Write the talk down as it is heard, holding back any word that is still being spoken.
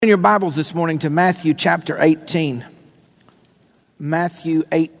In your Bibles this morning to Matthew chapter 18. Matthew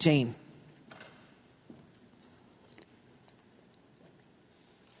 18.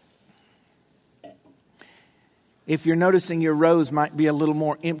 If you're noticing, your rows might be a little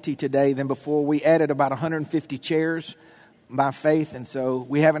more empty today than before. We added about 150 chairs by faith, and so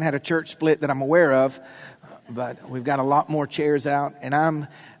we haven't had a church split that I'm aware of, but we've got a lot more chairs out, and I'm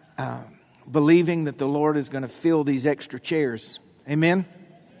believing that the Lord is going to fill these extra chairs. Amen?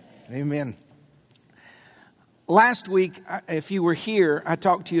 Amen. Last week, if you were here, I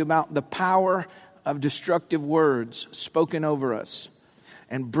talked to you about the power of destructive words spoken over us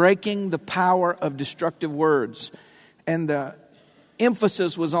and breaking the power of destructive words. And the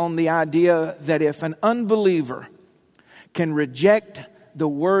emphasis was on the idea that if an unbeliever can reject the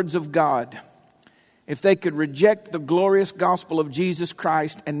words of God, if they could reject the glorious gospel of Jesus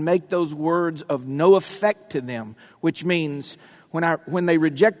Christ and make those words of no effect to them, which means when they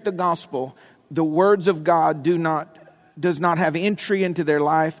reject the gospel, the words of God does not have entry into their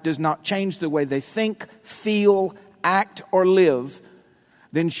life, does not change the way they think, feel, act, or live,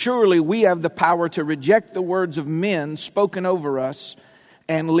 then surely we have the power to reject the words of men spoken over us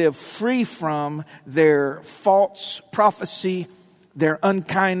and live free from their false prophecy, their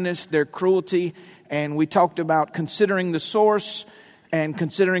unkindness, their cruelty. And we talked about considering the source and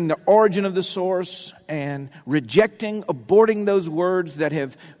considering the origin of the source and rejecting, aborting those words that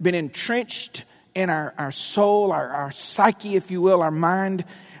have been entrenched in our soul, our psyche, if you will, our mind,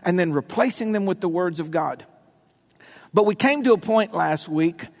 and then replacing them with the words of God. But we came to a point last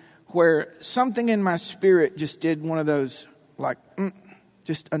week where something in my spirit just did one of those,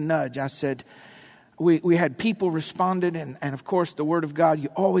 just a nudge. I said, we had people responded, and of course the Word of God, you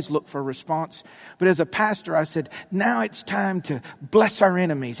always look for a response. But as a pastor, I said, now it's time to bless our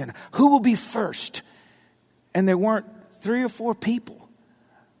enemies. And who will be first? And there weren't 3 or 4 people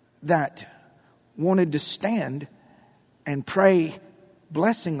that wanted to stand and pray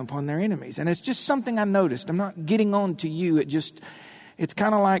blessing upon their enemies. And it's just something I noticed. I'm not getting on to you. It's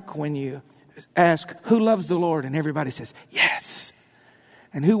kind of like when you ask, who loves the Lord? And everybody says, yes.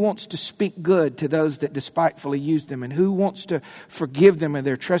 And who wants to speak good to those that despitefully use them? And who wants to forgive them of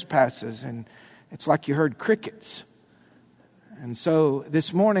their trespasses? And it's like you heard crickets. And so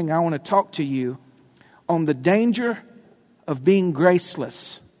this morning I want to talk to you on the danger of being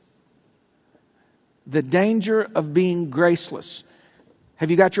graceless. The danger of being graceless.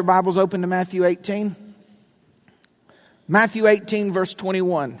 Have you got your Bibles open to Matthew 18? Matthew 18 verse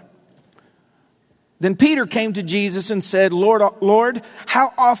 21. Then Peter came to Jesus and said, Lord,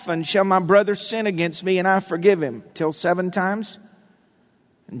 how often shall my brother sin against me and I forgive him? Till 7 times?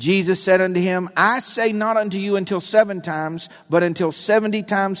 And Jesus said unto him, I say not unto you until 7 times, but until 70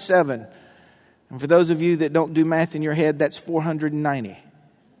 times 7. And for those of you that don't do math in your head, that's 490.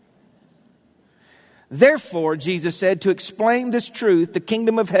 Therefore, Jesus said, to explain this truth, the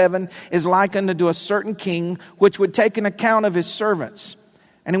kingdom of heaven is like unto a certain king, which would take an account of his servants.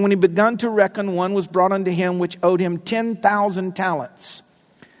 And when he begun to reckon, one was brought unto him which owed him 10,000 talents.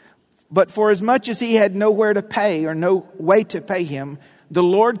 But for as much as he had nowhere to pay, or no way to pay him, the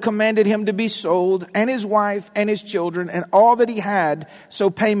Lord commanded him to be sold, and his wife and his children, and all that he had, so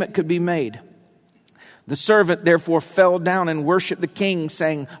payment could be made. The servant therefore fell down and worshipped the king,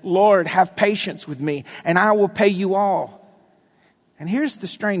 saying, Lord, have patience with me, and I will pay you all. And here's the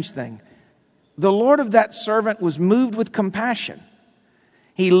strange thing. The Lord of that servant was moved with compassion.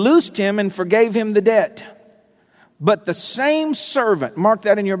 He loosed him and forgave him the debt. But the same servant, mark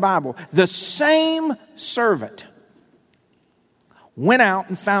that in your Bible, the same servant went out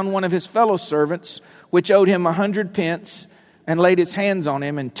and found one of his fellow servants, which owed him 100 pence, and laid his hands on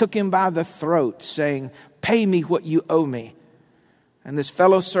him and took him by the throat, saying, pay me what you owe me. And this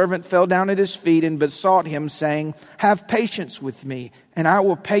fellow servant fell down at his feet and besought him, saying, have patience with me, and I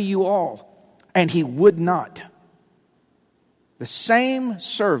will pay you all. And he would not. The same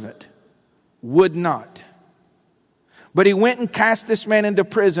servant would not. But he went and cast this man into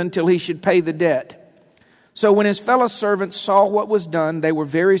prison till he should pay the debt. So when his fellow servants saw what was done, they were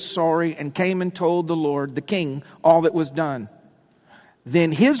very sorry and came and told the Lord, the king, all that was done.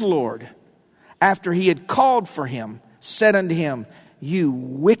 Then his Lord, after he had called for him, said unto him, you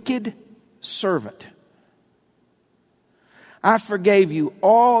wicked servant, I forgave you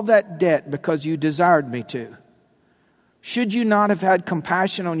all that debt because you desired me to. Should you not have had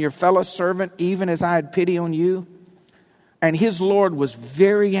compassion on your fellow servant, even as I had pity on you? And his Lord was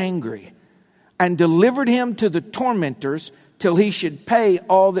very angry and delivered him to the tormentors till he should pay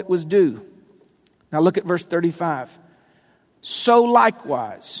all that was due. Now look at verse 35. So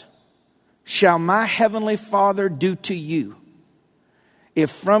likewise shall my heavenly Father do to you, if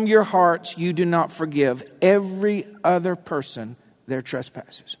from your hearts you do not forgive every other person their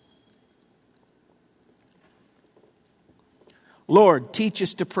trespasses. Lord, teach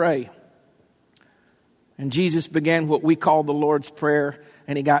us to pray. And Jesus began what we call the Lord's Prayer,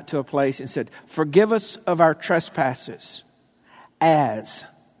 and he got to a place and said, forgive us of our trespasses as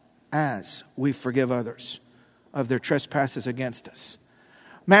we forgive others of their trespasses against us.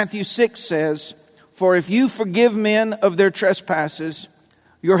 Matthew 6 says, for if you forgive men of their trespasses,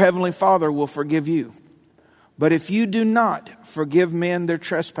 your heavenly Father will forgive you. But if you do not forgive men their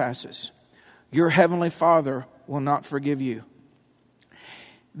trespasses, your heavenly Father will not forgive you.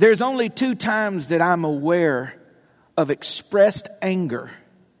 There's only 2 times that I'm aware of expressed anger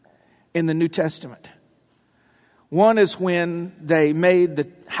in the New Testament. One is when they made the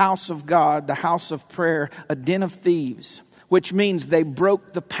house of God, the house of prayer, a den of thieves, which means they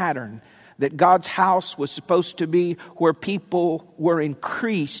broke the pattern that God's house was supposed to be where people were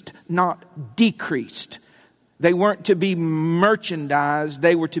increased, not decreased. They weren't to be merchandised.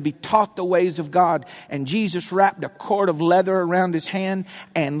 They were to be taught the ways of God. And Jesus wrapped a cord of leather around his hand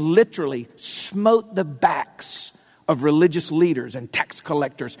and literally smote the backs of religious leaders and tax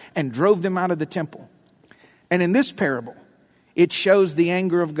collectors and drove them out of the temple. And in this parable, it shows the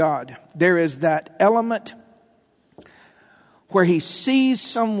anger of God. There is that element where he sees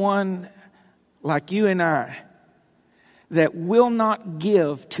someone like you and I that will not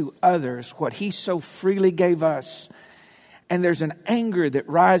give to others what he so freely gave us. And there's an anger that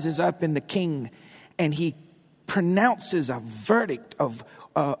rises up in the king, and he pronounces a verdict of,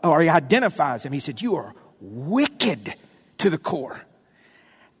 or he identifies him. He said, you are wicked to the core.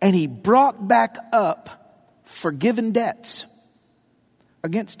 And he brought back up forgiven debts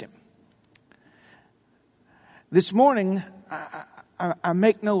against him. This morning, I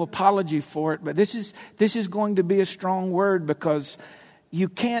make no apology for it, but this is going to be a strong word, because you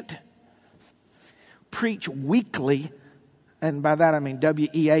can't preach weekly, and by that I mean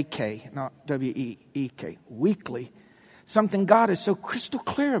W-E-A-K, not W-E-E-K, weekly, something God is so crystal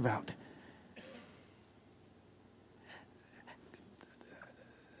clear about.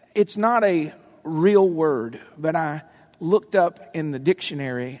 It's not a real word, but I looked up in the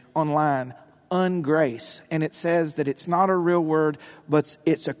dictionary online, ungrace, and it says that it's not a real word, but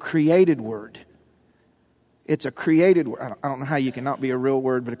it's a created word. It's a created word. I don't know how you cannot be a real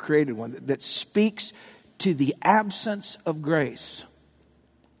word, but a created one that speaks to the absence of grace.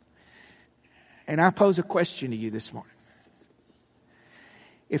 And I pose a question to you this morning.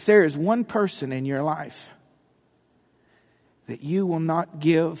 If there is one person in your life that you will not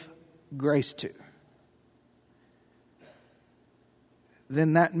give grace to,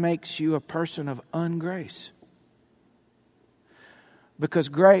 then that makes you a person of ungrace. Because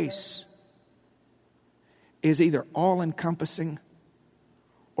grace is either all-encompassing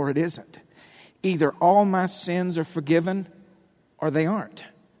or it isn't. Either all my sins are forgiven or they aren't.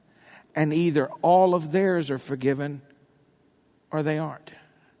 And either all of theirs are forgiven or they aren't.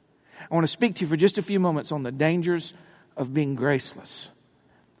 I want to speak to you for just a few moments on the dangers of being graceless.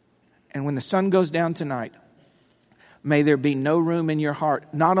 And when the sun goes down tonight, may there be no room in your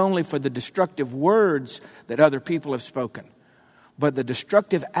heart, not only for the destructive words that other people have spoken, but the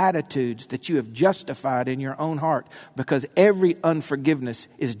destructive attitudes that you have justified in your own heart, because every unforgiveness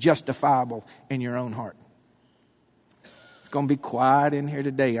is justifiable in your own heart. It's going to be quiet in here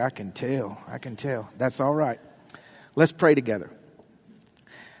today. I can tell. That's all right. Let's pray together.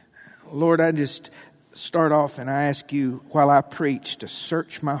 Lord, I just start off and I ask you, while I preach, to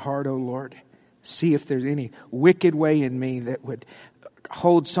search my heart, O Lord. See if there's any wicked way in me that would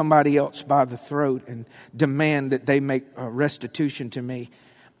hold somebody else by the throat and demand that they make restitution to me.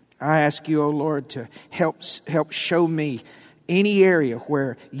 I ask you, O Lord, to help show me any area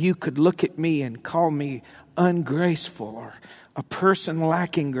where you could look at me and call me ungraceful or a person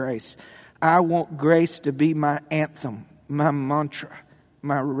lacking grace. I want grace to be my anthem, my mantra,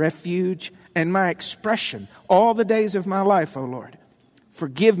 my refuge, and my expression all the days of my life, O Lord.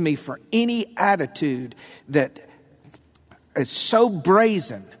 Forgive me for any attitude that is so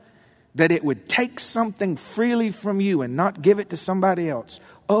brazen that it would take something freely from you and not give it to somebody else.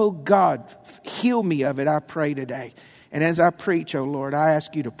 Oh God, heal me of it, I pray today. And as I preach, oh Lord, I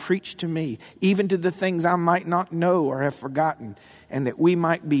ask you to preach to me, even to the things I might not know or have forgotten, and that we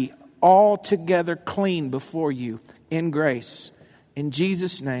might be altogether clean before you in grace. In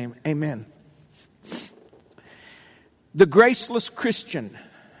Jesus' name, amen. The graceless Christian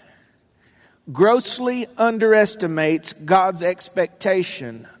grossly underestimates God's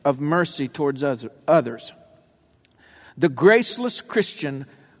expectation of mercy towards others. The graceless Christian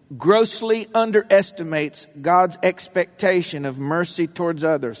grossly underestimates God's expectation of mercy towards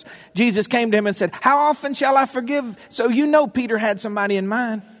others. Jesus came to him and said, how often shall I forgive? So you know Peter had somebody in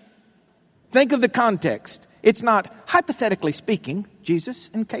mind. Think of the context. It's not, hypothetically speaking, Jesus,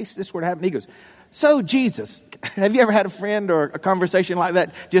 in case this were to happen. He goes, so Jesus, have you ever had a friend or a conversation like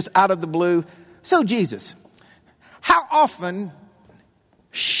that just out of the blue? So Jesus, how often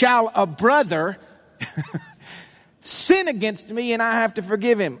shall a brother sin against me and I have to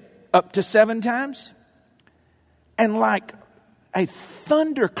forgive him? Up to 7 times? And like a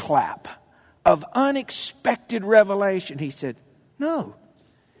thunderclap of unexpected revelation, he said, no.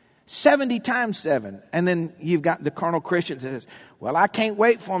 70 times 7. And then you've got the carnal Christian that says, well, I can't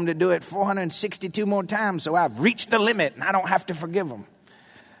wait for him to do it 462 more times, so I've reached the limit and I don't have to forgive him.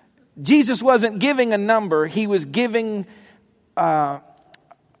 Jesus wasn't giving a number. He was giving an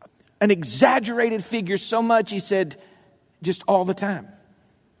exaggerated figure so much, he said, just all the time.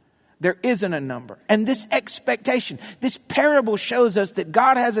 There isn't a number. And this expectation, this parable shows us that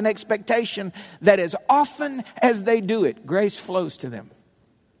God has an expectation that as often as they do it, grace flows to them.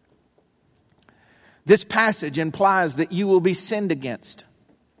 This passage implies that you will be sinned against.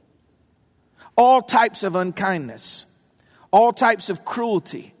 All types of unkindness, all types of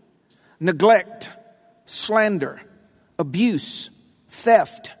cruelty, neglect, slander, abuse,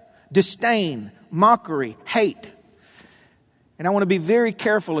 theft, disdain, mockery, hate. And I want to be very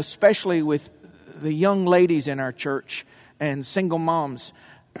careful, especially with the young ladies in our church and single moms.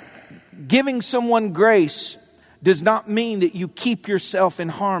 Giving someone grace does not mean that you keep yourself in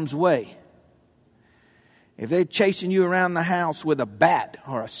harm's way. If they're chasing you around the house with a bat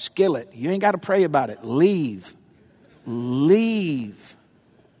or a skillet, you ain't got to pray about it. Leave. Leave.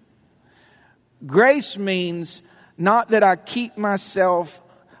 Grace means not that I keep myself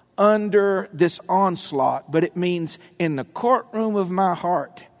under this onslaught, but it means in the courtroom of my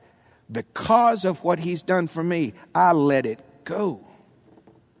heart, because of what he's done for me, I let it go.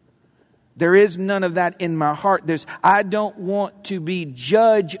 There is none of that in my heart. I don't want to be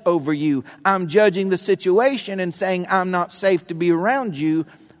judge over you. I'm judging the situation and saying I'm not safe to be around you,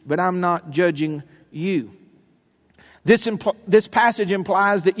 but I'm not judging you. This passage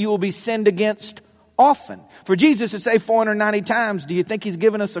implies that you will be sinned against often. For Jesus to say 490 times, do you think he's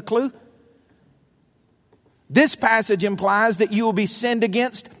given us a clue? This passage implies that you will be sinned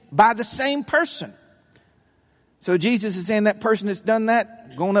against by the same person. So Jesus is saying that person that's done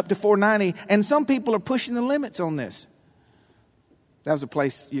that, going up to 490, and some people are pushing the limits on this. That was a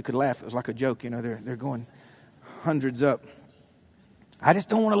place you could laugh. It was like a joke, they're going hundreds up. I just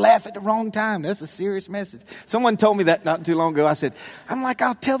don't want to laugh at the wrong time. That's a serious message. Someone told me that not too long ago. I said,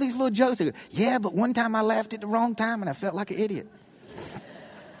 I'll tell these little jokes. They go, yeah, but one time I laughed at the wrong time and I felt like an idiot.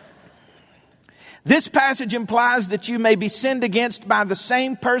 This passage implies that you may be sinned against by the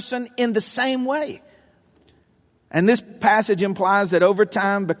same person in the same way. And this passage implies that over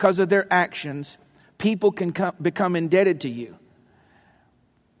time, because of their actions, people can become indebted to you.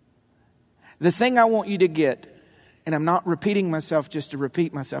 The thing I want you to get, and I'm not repeating myself just to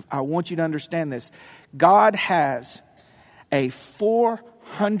repeat myself, I want you to understand this. God has a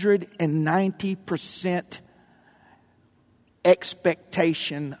 490%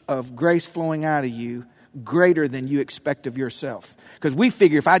 expectation of grace flowing out of you greater than you expect of yourself. Because we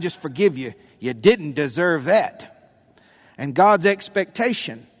figure if I just forgive you, you didn't deserve that. And God's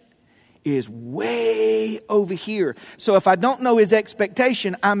expectation is way over here. So if I don't know his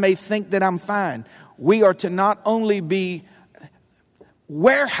expectation, I may think that I'm fine. We are to not only be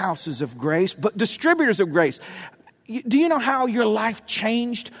warehouses of grace, but distributors of grace. Do you know how your life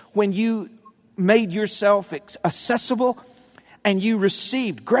changed when you made yourself accessible and you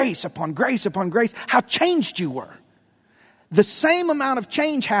received grace upon grace upon grace? How changed you were. The same amount of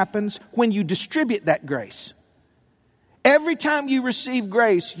change happens when you distribute that grace. Every time you receive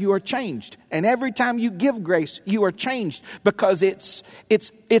grace, you are changed. And every time you give grace, you are changed, because it's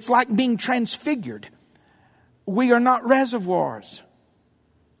like being transfigured. We are not reservoirs,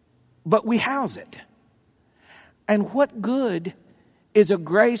 but we house it. And what good is a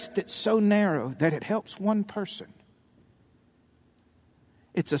grace that's so narrow that it helps one person?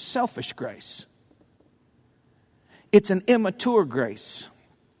 It's a selfish grace. It's an immature grace.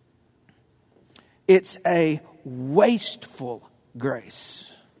 It's a wasteful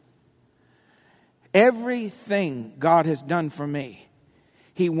grace. Everything God has done for me,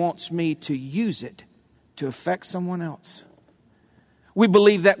 he wants me to use it to affect someone else. We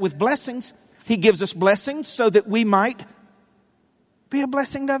believe that with blessings. He gives us blessings so that we might be a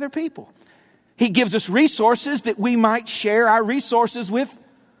blessing to other people. He gives us resources that we might share our resources with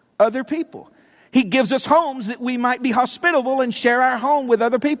other people. He gives us homes that we might be hospitable and share our home with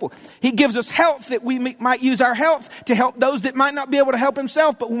other people. He gives us health that we might use our health to help those that might not be able to help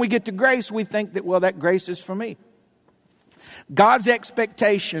himself. But when we get to grace, we think that, well, that grace is for me. God's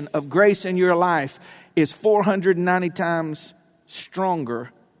expectation of grace in your life is 490 times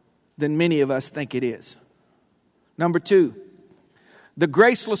stronger than many of us think it is. Number two, the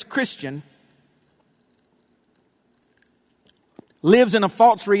graceless Christian lives in a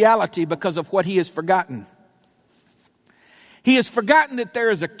false reality because of what he has forgotten. He has forgotten that there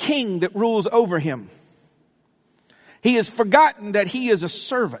is a king that rules over him. He has forgotten that he is a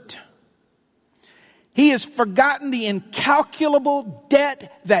servant. He has forgotten the incalculable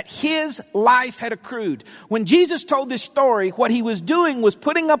debt that his life had accrued. When Jesus told this story, what he was doing was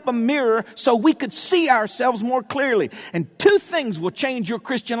putting up a mirror so we could see ourselves more clearly. And two things will change your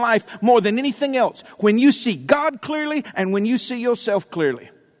Christian life more than anything else: when you see God clearly and when you see yourself clearly.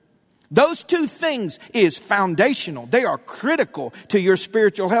 Those two things is foundational. They are critical to your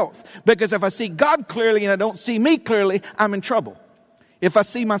spiritual health. Because if I see God clearly and I don't see me clearly, I'm in trouble. If I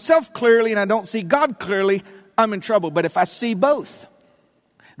see myself clearly and I don't see God clearly, I'm in trouble. But if I see both,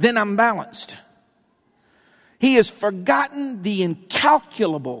 then I'm balanced. He has forgotten the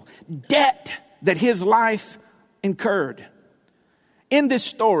incalculable debt that his life incurred. In this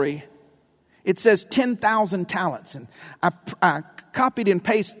story, it says 10,000 talents. And I copied and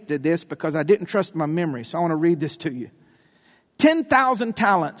pasted this because I didn't trust my memory. So I want to read this to you. 10,000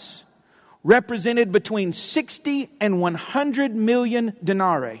 talents represented between 60 and 100 million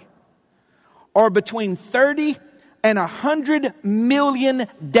denarii, or between 30 and 100 million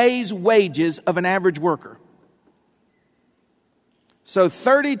days' wages of an average worker. So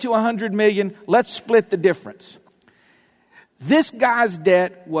 30 to 100 million, let's split the difference. This guy's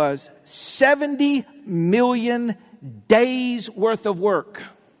debt was 70 million days worth of work.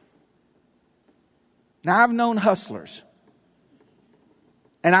 Now, I've known hustlers.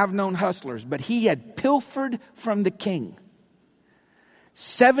 And I've known hustlers, but he had pilfered from the king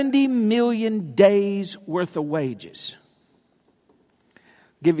 70 million days worth of wages.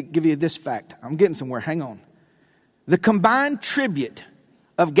 Give you this fact. I'm getting somewhere. Hang on. The combined tribute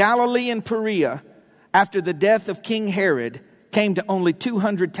of Galilee and Perea after the death of King Herod came to only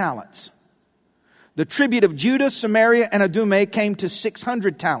 200 talents. The tribute of Judah, Samaria, and Idumea came to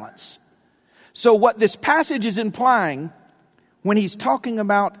 600 talents. So what this passage is implying, when he's talking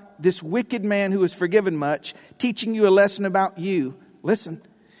about this wicked man who is forgiven much, teaching you a lesson about you, listen,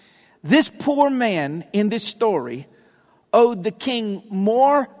 this poor man in this story owed the king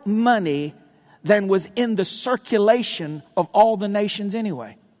more money than was in the circulation of all the nations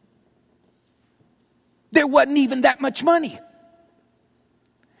anyway. There wasn't even that much money.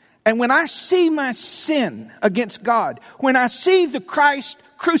 And when I see my sin against God, when I see the Christ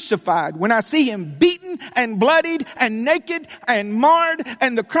crucified, when I see him beaten and bloodied and naked and marred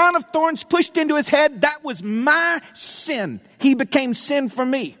and the crown of thorns pushed into his head, that was my sin. He became sin for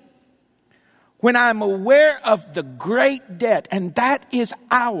me. When I'm aware of the great debt, and that is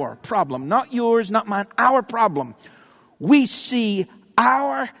our problem, not yours, not mine, our problem. We see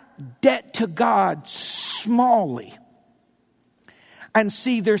our debt to God smallly and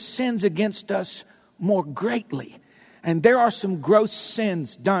see their sins against us more greatly. And there are some gross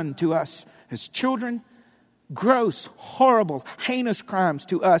sins done to us as children. Gross, horrible, heinous crimes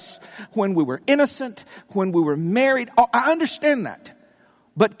to us when we were innocent, when we were married. Oh, I understand that.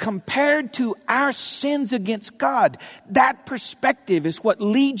 But compared to our sins against God, that perspective is what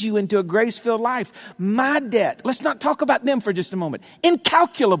leads you into a grace-filled life. My debt, let's not talk about them for just a moment.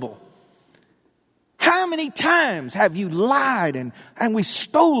 Incalculable. How many times have you lied and we've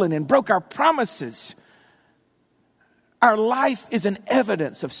stolen and broke our promises? Our life is an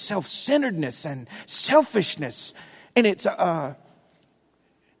evidence of self-centeredness and selfishness. And it's a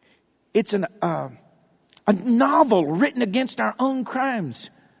novel written against our own crimes.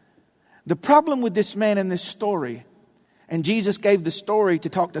 The problem with this man in this story, and Jesus gave the story to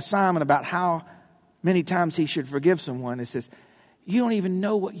talk to Simon about how many times he should forgive someone. It says, you don't even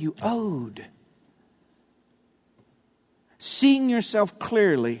know what you owed. Seeing yourself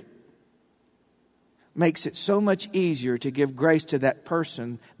clearly makes it so much easier to give grace to that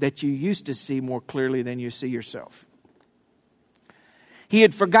person that you used to see more clearly than you see yourself. He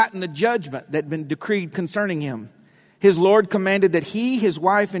had forgotten the judgment that had been decreed concerning him. His Lord commanded that he, his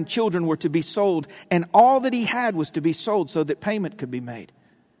wife, and children were to be sold, and all that he had was to be sold so that payment could be made.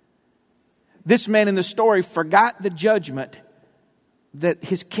 This man in the story forgot the judgment that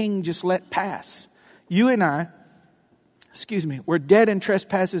his king just let pass. You and I, we're dead in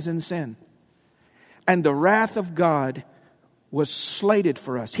trespasses and sin. And the wrath of God was slated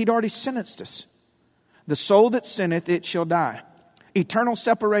for us. He'd already sentenced us. The soul that sinneth, it shall die. Eternal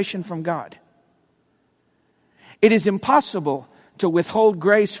separation from God. It is impossible to withhold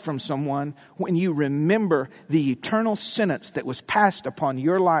grace from someone when you remember the eternal sentence that was passed upon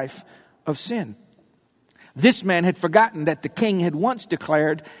your life of sin. This man had forgotten that the king had once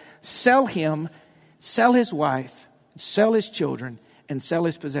declared, sell him, sell his wife, sell his children, and sell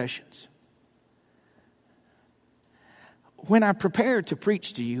his possessions. When I prepare to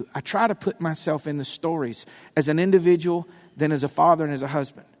preach to you, I try to put myself in the stories as an individual, then as a father and as a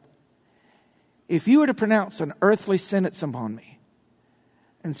husband. If you were to pronounce an earthly sentence upon me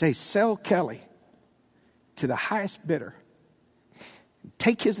and say, sell Kelly to the highest bidder,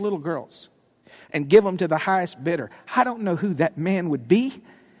 take his little girls and give them to the highest bidder, I don't know who that man would be.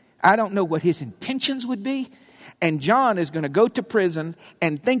 I don't know what his intentions would be. And John is going to go to prison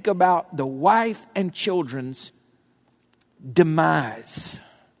and think about the wife and children's demise.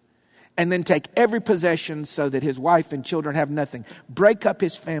 And then take every possession so that his wife and children have nothing. Break up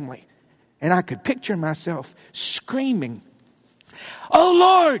his family. And I could picture myself screaming, oh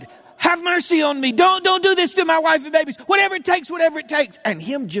Lord, have mercy on me. Don't do this to my wife and babies. Whatever it takes, whatever it takes. And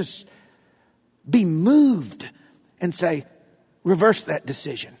him just be moved and say, reverse that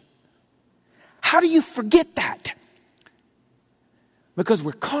decision. How do you forget that? Because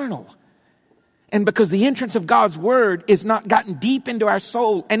we're carnal. And because the entrance of God's word is not gotten deep into our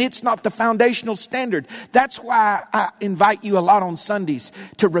soul, and it's not the foundational standard. That's why I invite you a lot on Sundays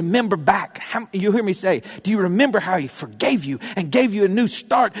to remember back. You hear me say, do you remember how he forgave you and gave you a new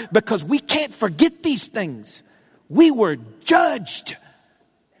start? Because we can't forget these things. We were judged,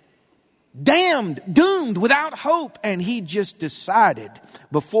 damned, doomed, without hope. And he just decided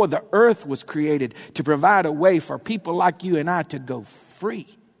before the earth was created to provide a way for people like you and I to go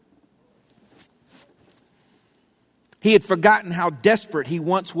free. He had forgotten how desperate he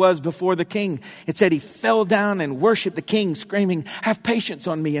once was before the king. It said he fell down and worshiped the king, screaming, have patience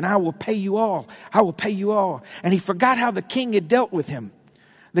on me and I will pay you all. I will pay you all. And he forgot how the king had dealt with him.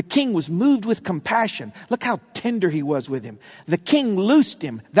 The king was moved with compassion. Look how tender he was with him. The king loosed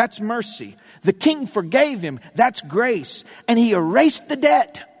him. That's mercy. The king forgave him. That's grace. And he erased the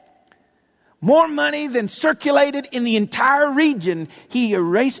debt. More money than circulated in the entire region. He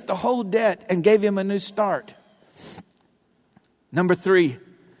erased the whole debt and gave him a new start. Number 3,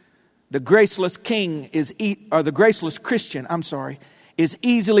 the graceless the graceless Christian, is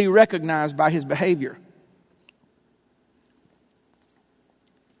easily recognized by his behavior.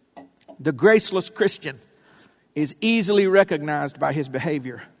 The graceless Christian is easily recognized by his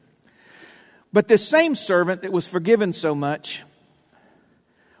behavior. But this same servant that was forgiven so much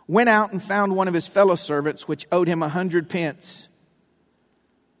went out and found one of his fellow servants, which owed him 100 pence,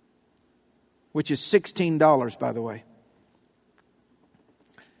 which is $16, by the way.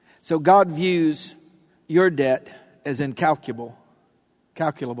 So God views your debt as incalculable,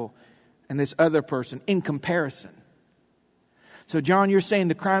 and this other person in comparison. So John, you're saying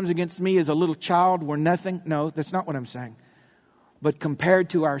the crimes against me as a little child were nothing? No, that's not what I'm saying. But compared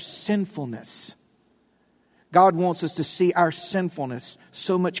to our sinfulness, God wants us to see our sinfulness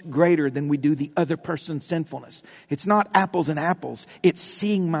so much greater than we do the other person's sinfulness. It's not apples and apples. It's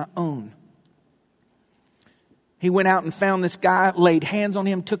seeing my own. He went out and found this guy, laid hands on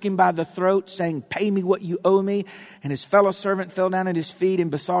him, took him by the throat, saying, pay me what you owe me. And his fellow servant fell down at his feet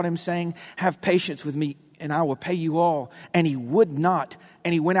and besought him, saying, have patience with me, and I will pay you all. And he would not.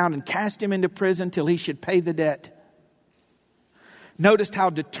 And he went out and cast him into prison till he should pay the debt. Notice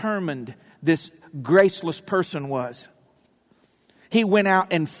how determined this graceless person was. He went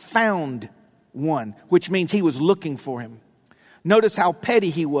out and found one, which means he was looking for him. Notice how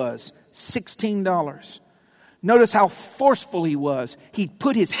petty he was, $16. Notice how forceful he was. He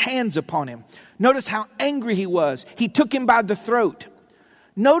put his hands upon him. Notice how angry he was. He took him by the throat.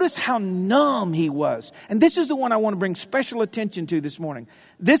 Notice how numb he was. And this is the one I want to bring special attention to this morning.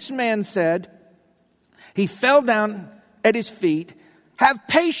 This man said, he fell down at his feet, have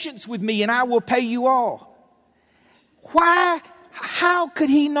patience with me and I will pay you all. Why? How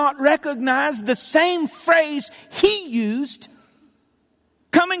could he not recognize the same phrase he used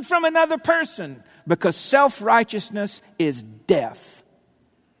coming from another person? Because self-righteousness is death.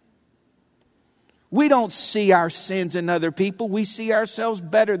 We don't see our sins in other people. We see ourselves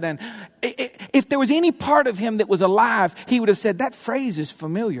better than. If there was any part of him that was alive, he would have said, that phrase is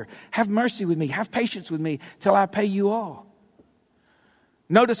familiar. Have mercy with me. Have patience with me till I pay you all.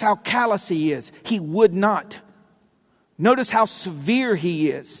 Notice how callous he is. He would not. Notice how severe he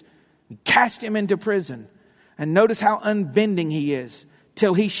is. Cast him into prison. And notice how unbending he is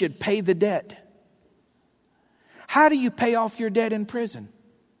till he should pay the debt. How do you pay off your debt in prison?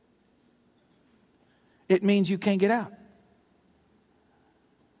 it means you can't get out.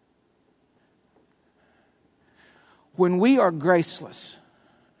 When we are graceless,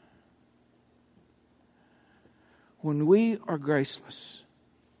 we're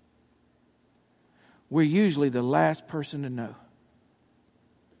usually the last person to know.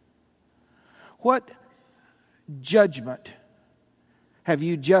 What judgment have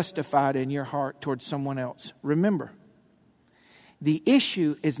you justified in your heart towards someone else? Remember, the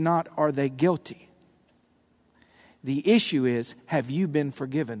issue is not, are they guilty? The issue is, have you been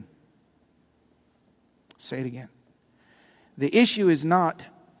forgiven? Say it again. The issue is not,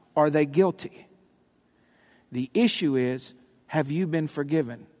 are they guilty? The issue is, have you been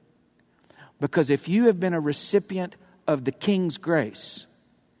forgiven? Because if you have been a recipient of the King's grace,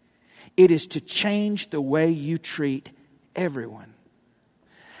 it is to change the way you treat everyone.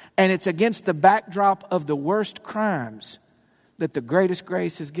 And it's against the backdrop of the worst crimes that the greatest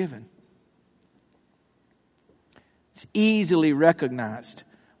grace is given. It's easily recognized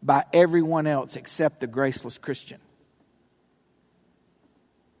by everyone else except the graceless Christian.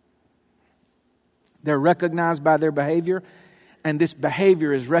 They're recognized by their behavior, and this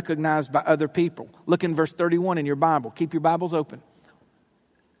behavior is recognized by other people. Look in verse 31 in your Bible. Keep your Bibles open.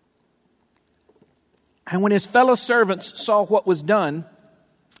 And when his fellow servants saw what was done,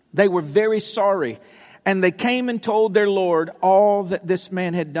 they were very sorry, and they came and told their Lord all that this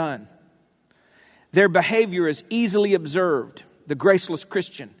man had done. Their behavior is easily observed, the graceless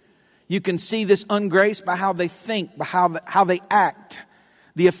Christian. You can see this ungrace by how they think, by how they act,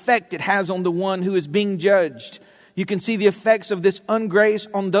 the effect it has on the one who is being judged. You can see the effects of this ungrace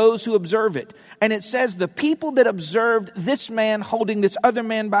on those who observe it. And it says the people that observed this man holding this other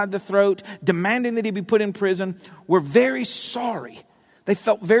man by the throat, demanding that he be put in prison, were very sorry. They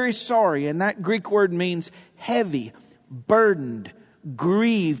felt very sorry. And that Greek word means heavy, burdened,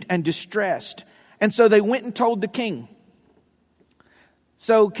 grieved, and distressed. And so they went and told the king.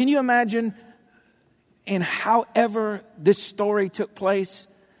 So can you imagine, in however this story took place,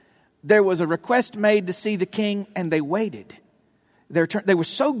 there was a request made to see the king, and they waited. They were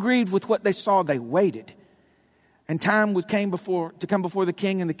so grieved with what they saw, they waited. And time would come before the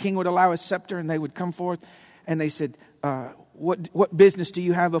king, and the king would allow his scepter, and they would come forth, and they said, what business do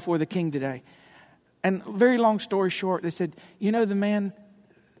you have before the king today? And very long story short, they said, you know the man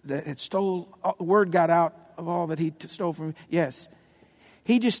that had stole, word got out of all that he stole from me? Yes.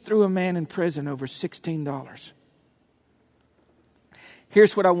 He just threw a man in prison over $16.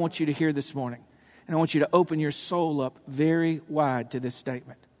 Here's what I want you to hear this morning. And I want you to open your soul up very wide to this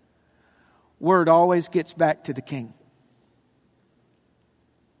statement. Word always gets back to the king.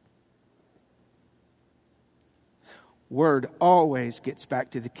 Word always gets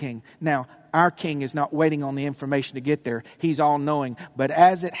back to the king. Now, our king is not waiting on the information to get there. He's all-knowing. But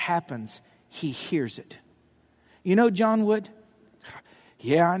as it happens, he hears it. You know John Wood?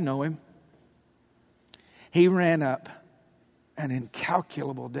 Yeah, I know him. He ran up an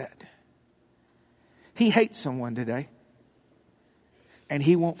incalculable debt. He hates someone today, and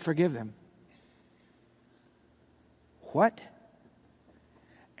he won't forgive them. What?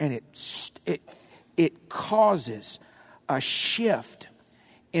 And it causes a shift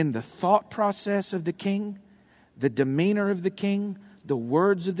in the thought process of the king, the demeanor of the king, the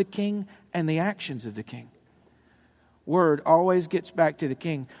words of the king, and the actions of the king. Word always gets back to the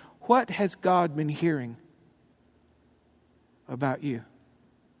king. What has God been hearing about you?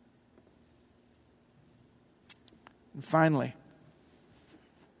 And finally,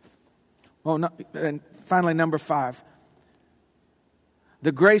 number 5.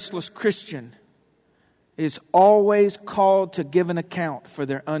 The graceless Christian is always called to give an account for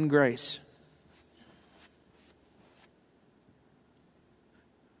their ungrace.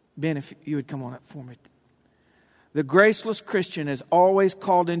 Ben, if you would come on up for me. The graceless Christian is always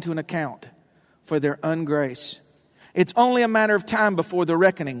called into an account for their ungrace. It's only a matter of time before the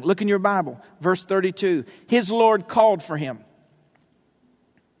reckoning. Look in your Bible, verse 32. His Lord called for him.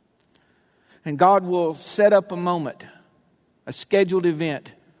 And God will set up a moment, a scheduled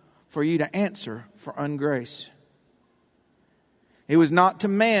event for you to answer for ungrace. It was not to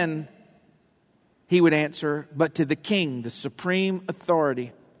man he would answer, but to the king, the supreme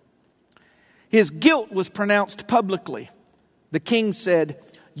authority. His guilt was pronounced publicly. The king said,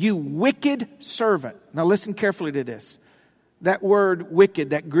 "You wicked servant." Now listen carefully to this. That word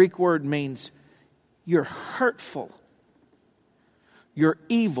wicked, that Greek word means you're hurtful, you're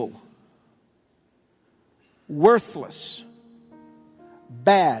evil, worthless,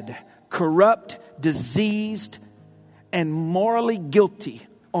 bad, corrupt, diseased, and morally guilty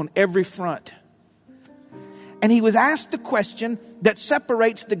on every front. And he was asked the question that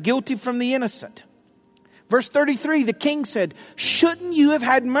separates the guilty from the innocent. Verse 33, the king said, shouldn't you have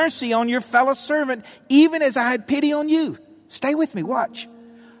had mercy on your fellow servant, even as I had pity on you? Stay with me, watch.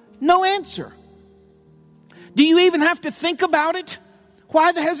 No answer. Do you even have to think about it?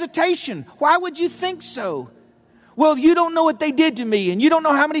 Why the hesitation? Why would you think so? Well, you don't know what they did to me, and you don't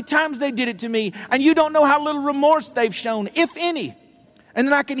know how many times they did it to me, and you don't know how little remorse they've shown, if any. And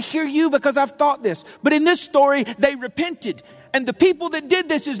then I can hear you because I've thought this. But in this story, they repented. And the people that did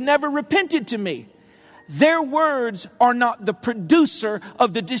this has never repented to me. Their words are not the producer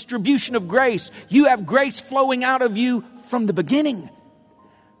of the distribution of grace. You have grace flowing out of you from the beginning.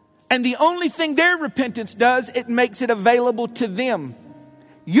 And the only thing their repentance does, it makes it available to them.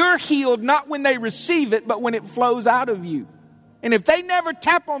 You're healed not when they receive it, but when it flows out of you. And if they never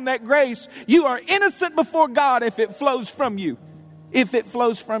tap on that grace, you are innocent before God if it flows from you. If it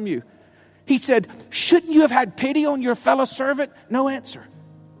flows from you. He said, shouldn't you have had pity on your fellow servant? No answer.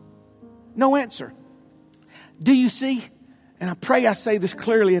 No answer. Do you see? And I pray I say this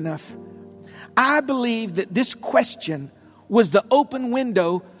clearly enough. I believe that this question was the open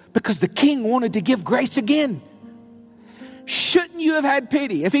window because the king wanted to give grace again. Shouldn't you have had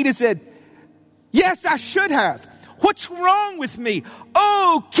pity? If he'd have said, yes, I should have. What's wrong with me?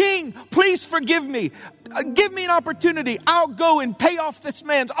 Oh, king, please forgive me. Give me an opportunity. I'll go and pay off this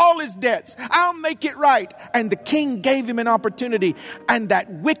man's all his debts. I'll make it right. And the king gave him an opportunity. And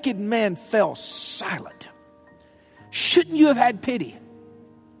that wicked man fell silent. Shouldn't you have had pity?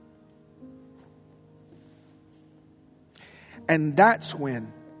 And that's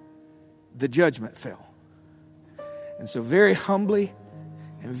when the judgment fell. And so very humbly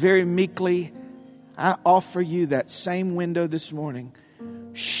and very meekly, I offer you that same window this morning.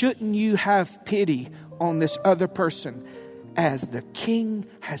 Shouldn't you have pity on this other person as the king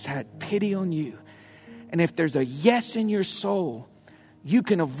has had pity on you? And if there's a yes in your soul, you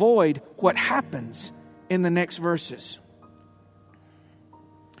can avoid what happens in the next verses.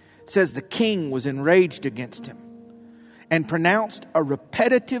 It says the king was enraged against him and pronounced a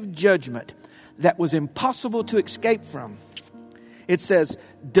repetitive judgment that was impossible to escape from. It says,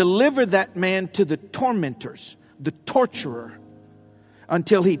 deliver that man to the tormentors, the torturer,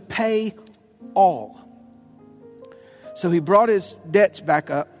 until he pay all. So he brought his debts back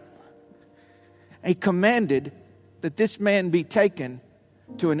up. He commanded that this man be taken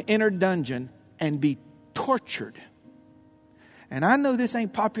to an inner dungeon and be tortured. And I know this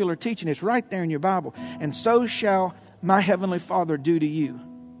ain't popular teaching. It's right there in your Bible. And so shall my heavenly Father do to you.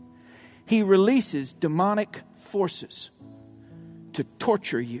 He releases demonic forces to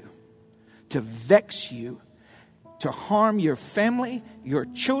torture you, to vex you, to harm your family, your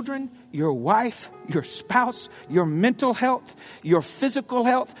children, your wife, your spouse, your mental health, your physical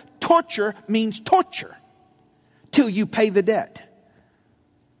health. Torture means torture till you pay the debt.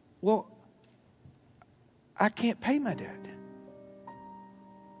 Well, I can't pay my debt.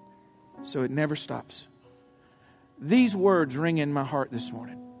 So it never stops. These words ring in my heart this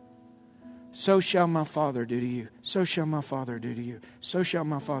morning. So shall my Father do to you. So shall my Father do to you. So shall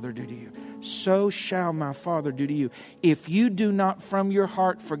my Father do to you. So shall my Father do to you. If you do not from your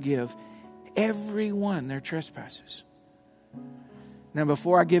heart forgive everyone their trespasses. Now,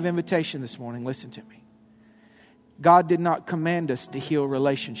 before I give invitation this morning, listen to me. God did not command us to heal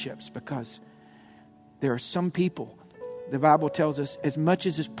relationships because there are some people, the Bible tells us, as much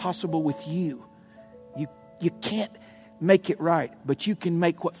as is possible with you, you can't make it right, but you can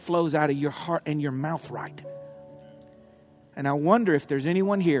make what flows out of your heart and your mouth right. And I wonder if there's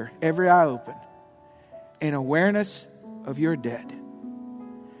anyone here, every eye open, in awareness of your debt,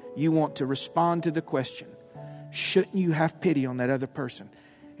 you want to respond to the question, shouldn't you have pity on that other person?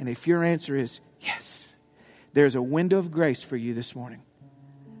 And if your answer is yes, there's a window of grace for you this morning.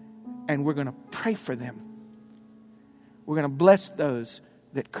 And we're going to pray for them. We're going to bless those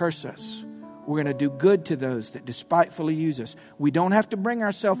that curse us. We're going to do good to those that despitefully use us. We don't have to bring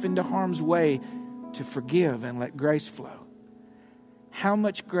ourselves into harm's way to forgive and let grace flow. How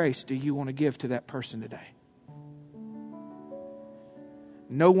much grace do you want to give to that person today?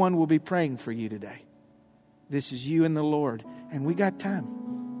 No one will be praying for you today. This is you and the Lord, and we got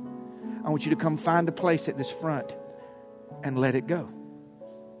time. I want you to come find a place at this front and let it go.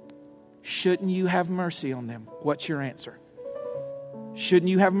 Shouldn't you have mercy on them? What's your answer? Shouldn't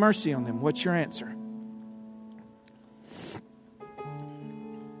you have mercy on them? What's your answer?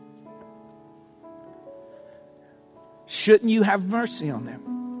 Shouldn't you have mercy on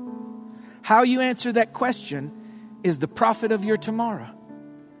them? How you answer that question is the profit of your tomorrow.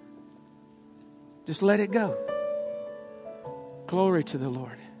 Just let it go. Glory to the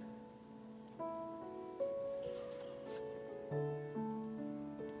Lord.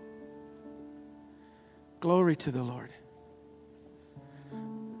 Glory to the Lord.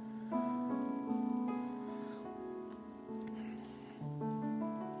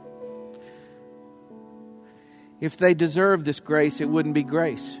 If they deserve this grace, it wouldn't be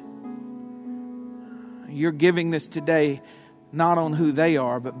grace. You're giving this today not on who they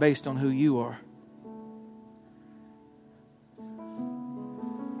are, but based on who you are.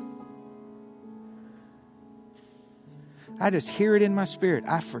 I just hear it in my spirit.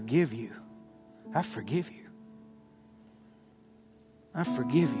 I forgive you. I forgive you. I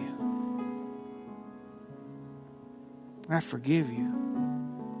forgive you. I forgive you.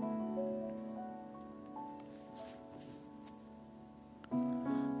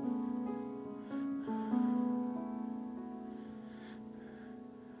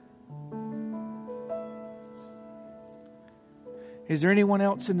 Is there anyone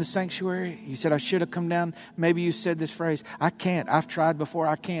else in the sanctuary? You said, I should have come down. Maybe you said this phrase, I can't. I've tried before.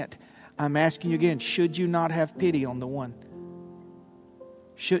 I can't. I'm asking you again, should you not have pity on the one?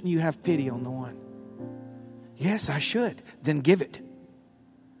 Shouldn't you have pity on the one? Yes, I should. Then give it.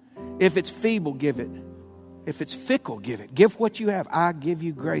 If it's feeble, give it. If it's fickle, give it. Give what you have. I give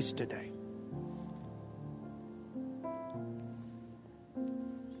you grace today.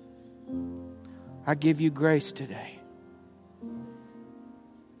 I give you grace today.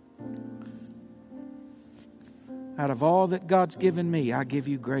 Out of all that God's given me, I give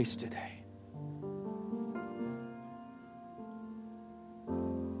you grace today.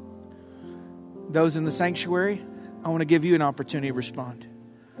 Those in the sanctuary, I want to give you an opportunity to respond.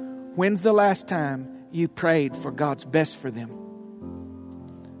 When's the last time you prayed for God's best for them?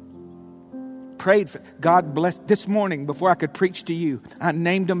 Prayed for God bless. This morning, before I could preach to you, I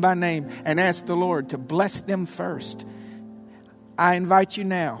named them by name and asked the Lord to bless them first. I invite you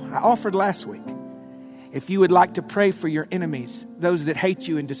now. I offered last week. If you would like to pray for your enemies, those that hate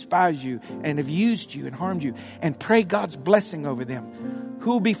you and despise you and have used you and harmed you, and pray God's blessing over them,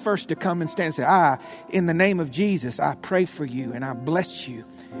 who will be first to come and stand and say, in the name of Jesus, I pray for you and I bless you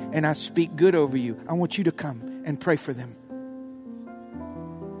and I speak good over you. I want you to come and pray for them.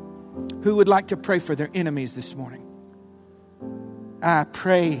 Who would like to pray for their enemies this morning? I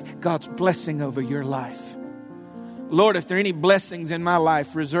pray God's blessing over your life. Lord, if there are any blessings in my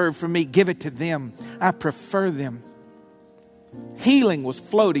life reserved for me, give it to them. I prefer them. Healing will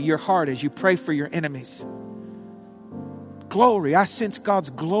flow to your heart as you pray for your enemies. Glory. I sense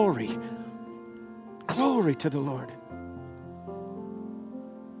God's glory. Glory to the Lord.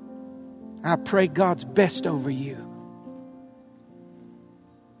 I pray God's best over you.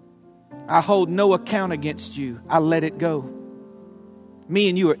 I hold no account against you. I let it go. Me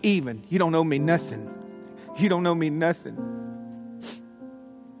and you are even. You don't owe me nothing. You don't owe me nothing.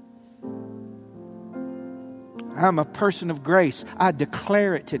 I'm a person of grace. I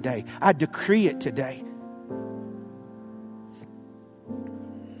declare it today. I decree it today.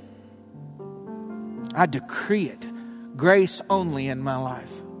 I decree it. Grace only in my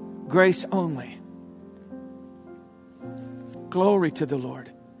life. Grace only. Glory to the Lord.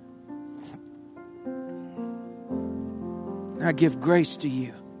 I give grace to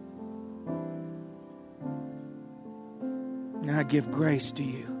you. I give grace to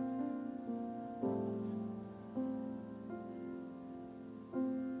you.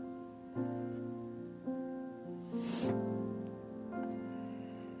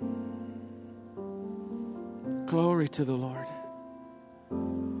 Glory to the Lord.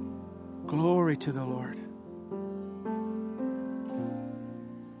 Glory to the Lord.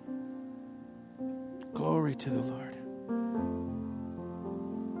 Glory to the Lord.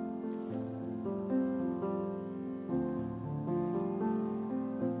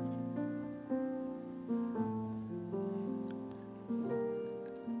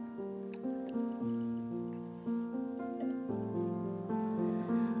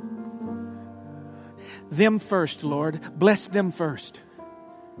 Them first, Lord. Bless them first.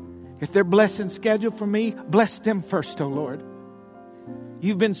 If they're blessing scheduled for me, bless them first, oh Lord.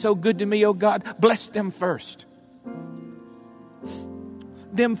 You've been so good to me, oh God. Bless them first.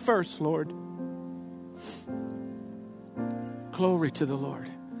 Them first, Lord. Glory to the Lord.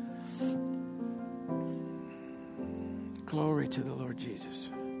 Glory to the Lord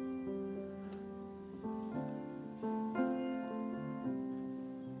Jesus.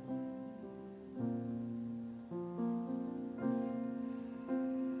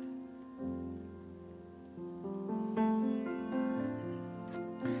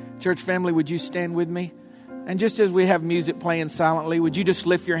 Church family, would you stand with me? And just as we have music playing silently, would you just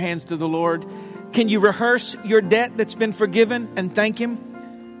lift your hands to the Lord? Can you rehearse your debt that's been forgiven and thank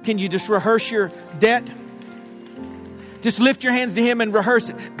Him? Can you just rehearse your debt? Just lift your hands to Him and rehearse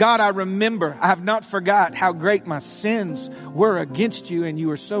it. God, I remember, I have not forgot how great my sins were against you, and you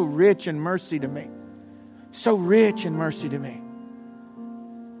are so rich in mercy to me. So rich in mercy to me.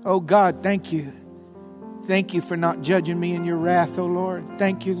 Oh God, thank you. Thank you for not judging me in your wrath, oh Lord.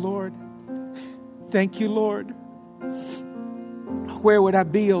 Thank you, Lord. Thank you, Lord. Where would I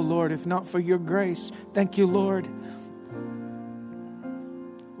be, oh Lord, if not for your grace? Thank you, Lord.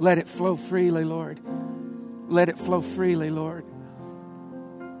 Let it flow freely, Lord. Let it flow freely, Lord.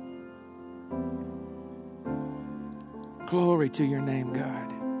 Glory to your name,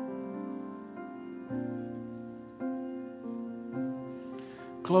 God.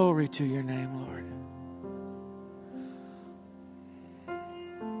 Glory to your name, Lord.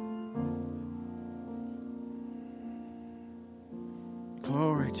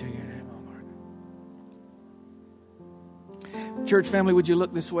 Glory to your name, oh Lord. Church family, would you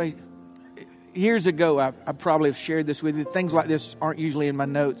look this way? Years ago, I probably have shared this with you. Things like this aren't usually in my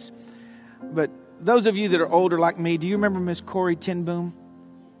notes. But those of you that are older like me, do you remember Miss Corrie ten Boom? Do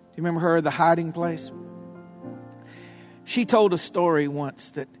you remember her, The Hiding Place? She told a story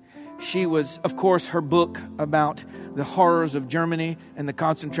once that she was, of course, her book about the horrors of Germany and the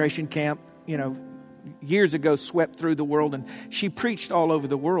concentration camp, years ago swept through the world, and she preached all over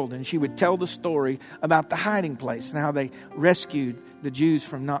the world, and she would tell the story about the hiding place and how they rescued the Jews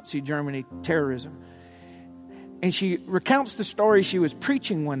from Nazi Germany terrorism. And she recounts the story. She was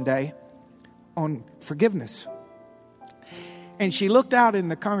preaching one day on forgiveness, and she looked out in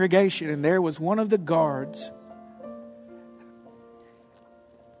the congregation, and there was one of the guards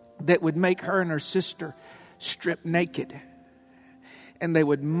that would make her and her sister strip naked, and they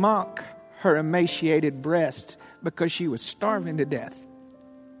would mock her emaciated breast because she was starving to death.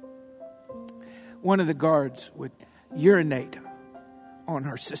 One of the guards would urinate on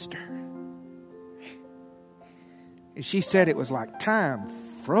her sister. And she said it was like time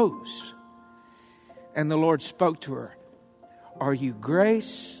froze. And the Lord spoke to her, "Are you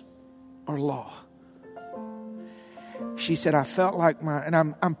grace or law?" She said, "I felt like and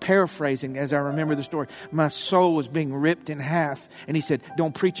I'm paraphrasing as I remember the story, my soul was being ripped in half." And He said,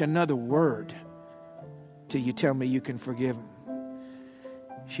 "Don't preach another word till you tell me you can forgive them."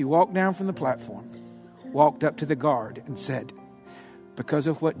 She walked down from the platform, walked up to the guard and said, "Because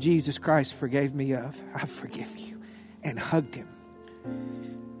of what Jesus Christ forgave me of, I forgive you," and hugged him.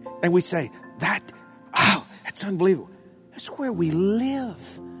 And we say, that's unbelievable. That's where we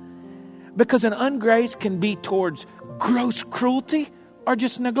live. Because an ungrace can be towards gross cruelty or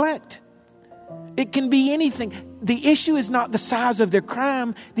just neglect. It can be anything. The issue is not the size of their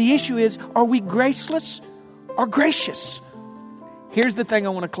crime. The issue is, are we graceless or gracious? Here's the thing I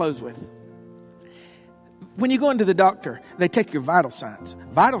want to close with. When you go into the doctor, they take your vital signs.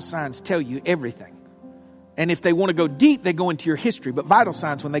 Vital signs tell you everything. And if they want to go deep, they go into your history. But vital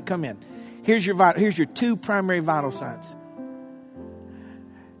signs, when they come in, here's your two primary vital signs.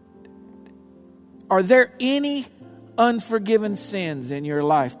 Are there any unforgiven sins in your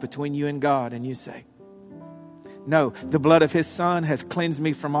life between you and God? And you say, "No, the blood of His Son has cleansed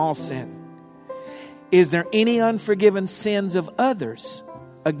me from all sin." Is there any unforgiven sins of others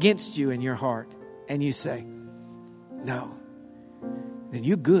against you in your heart? And you say, "No." Then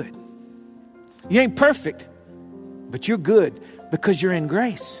you're good. You ain't perfect, but you're good because you're in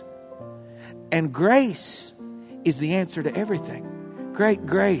grace. And grace is the answer to everything. Great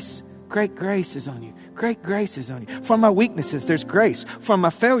grace is on you. Great grace is on you. For my weaknesses, there's grace. For my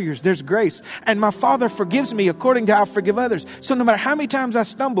failures, there's grace. And my Father forgives me according to how I forgive others. So no matter how many times I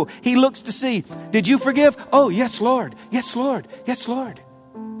stumble, He looks to see, did you forgive? Oh, yes, Lord. Yes, Lord. Yes, Lord.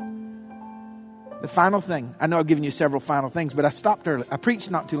 The final thing, I know I've given you several final things, but I stopped early. I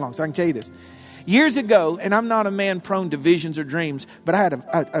preached not too long, so I can tell you this. Years ago, and I'm not a man prone to visions or dreams, but I had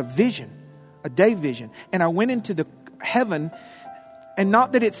a vision, a day vision. And I went into the heaven. And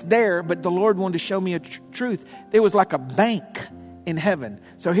not that it's there, but the Lord wanted to show me a truth. There was like a bank in heaven.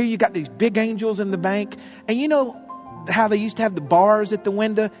 So here you got these big angels in the bank. And you know how they used to have the bars at the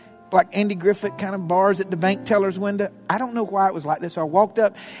window? Like Andy Griffith kind of bars at the bank teller's window. I don't know why it was like this. So I walked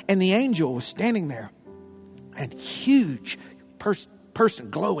up and the angel was standing there. And huge person,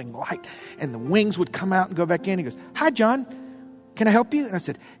 glowing light. And the wings would come out and go back in. He goes, "Hi, John. Can I help you?" And I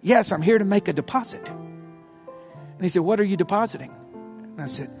said, "Yes, I'm here to make a deposit." And he said, "What are you depositing?" And I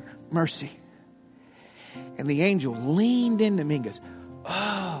said, "Mercy." And the angel leaned into me and goes,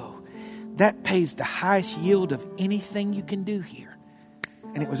 "Oh, that pays the highest yield of anything you can do here."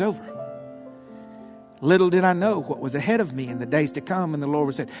 And it was over. Little did I know what was ahead of me in the days to come. And the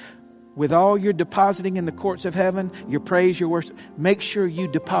Lord said, with all your depositing in the courts of heaven, your praise, your worship, make sure you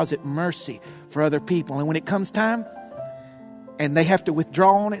deposit mercy for other people. And when it comes time, and they have to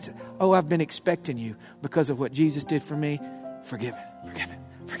withdraw on it. Oh, I've been expecting you because of what Jesus did for me. Forgiven, forgiven,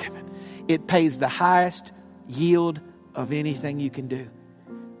 forgiven. It pays the highest yield of anything you can do.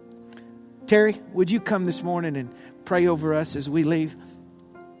 Terry, would you come this morning and pray over us as we leave?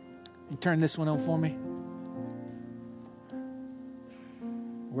 You turn this one on for me.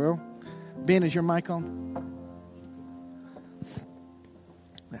 Well, Ben, is your mic on?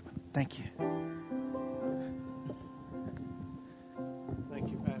 Thank you.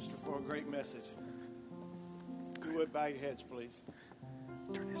 Thank you, Pastor, for a great message. If you would bow your heads, please.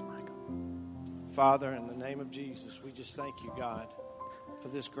 Turn this mic on. Father, in the name of Jesus, we just thank you, God, for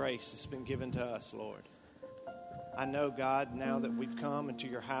this grace that's been given to us, Lord. I know, God, now that we've come into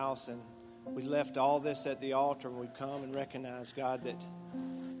your house and we left all this at the altar, and we've come and recognized, God,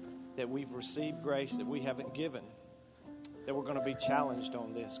 that we've received grace that we haven't given, that we're going to be challenged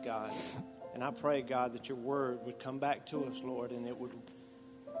on this, God. And I pray, God, that your word would come back to us, Lord, and it would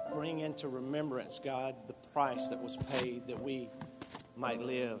bring into remembrance, God, the price that was paid that we might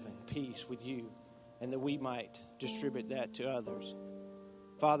live in peace with you and that we might distribute that to others.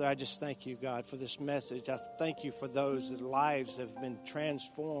 Father, I just thank you, God, for this message. I thank you for those that lives have been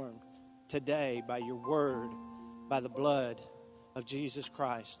transformed today by your word, by the blood of Jesus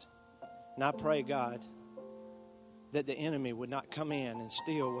Christ. And I pray, God, that the enemy would not come in and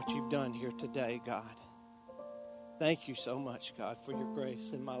steal what you've done here today, God. Thank you so much, God, for your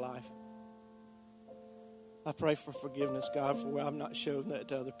grace in my life. I pray for forgiveness, God, for where I've not shown that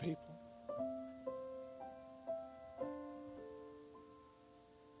to other people.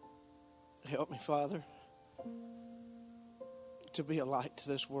 Help me, Father, to be a light to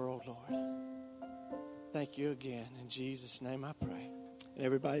this world, Lord. Thank you again. In Jesus' name I pray. And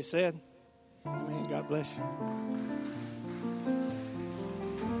everybody said, amen. God bless you.